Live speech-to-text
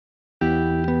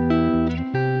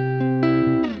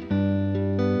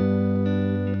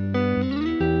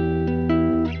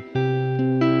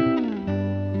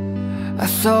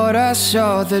thought I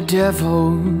saw the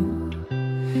devil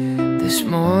this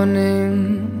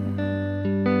morning,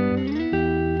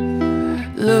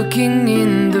 looking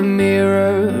in the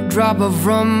mirror, drop of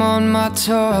rum on my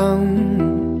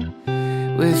tongue,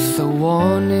 with a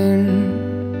warning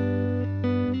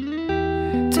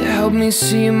to help me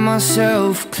see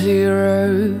myself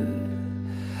clearer.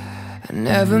 I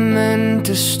never meant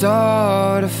to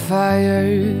start a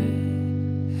fire,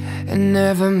 I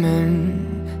never meant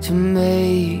to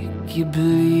make you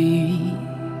bleed.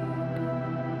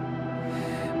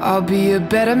 I'll be a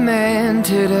better man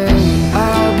today.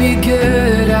 I'll be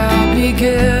good, I'll be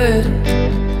good,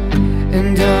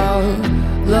 and I'll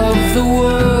love the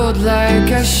world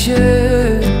like I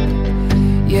should.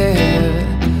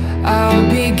 Yeah, I'll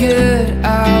be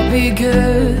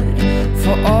good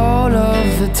for all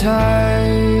of the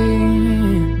times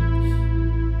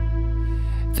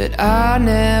that I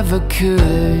never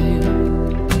could.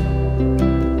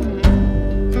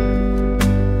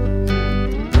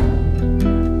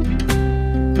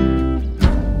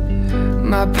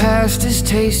 My past has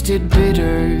tasted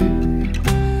bitter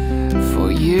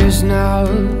for years now,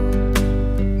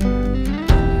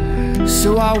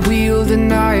 so I wield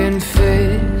an iron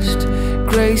fist.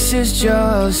 Grace is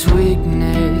just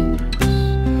weakness,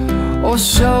 or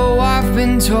so I've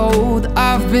been told.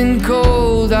 I've been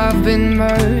cold, I've been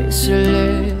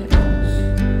merciless,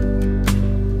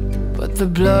 but the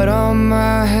blood on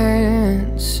my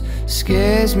hands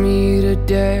scares me to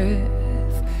death.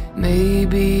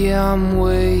 Maybe I'm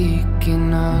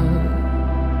waking up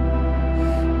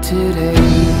today.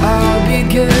 I'll be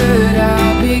good,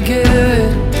 I'll be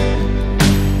good,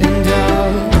 and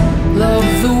I'll love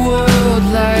the world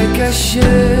like I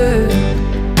should.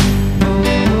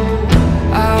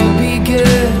 I'll be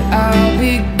good, I'll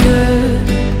be good,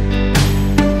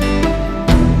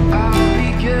 I'll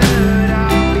be good,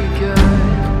 I'll be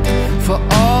good, for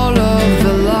all of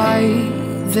the light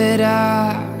that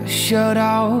I shut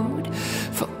out,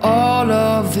 for all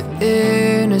of the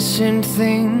innocent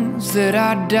things that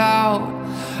I doubt,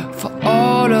 for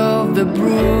all of the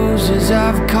bruises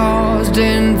I've caused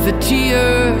and the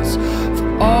tears,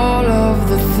 for all of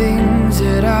the things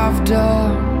that I've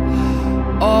done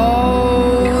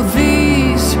all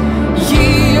these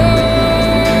years.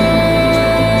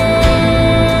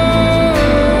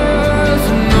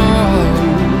 No,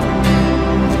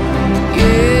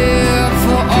 yeah,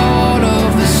 for all of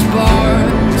the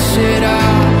sparks that I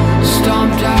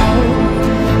stomped out,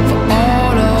 for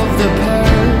all of the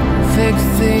perfect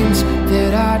things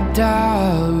that I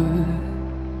doubt.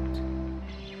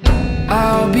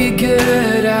 I'll be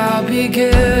good, I'll be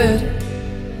good,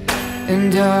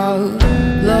 and I'll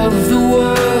love the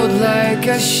world like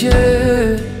I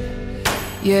should.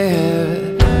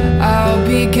 Yeah, I'll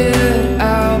be good,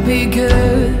 I'll be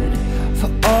good for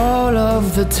all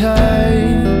of the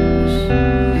time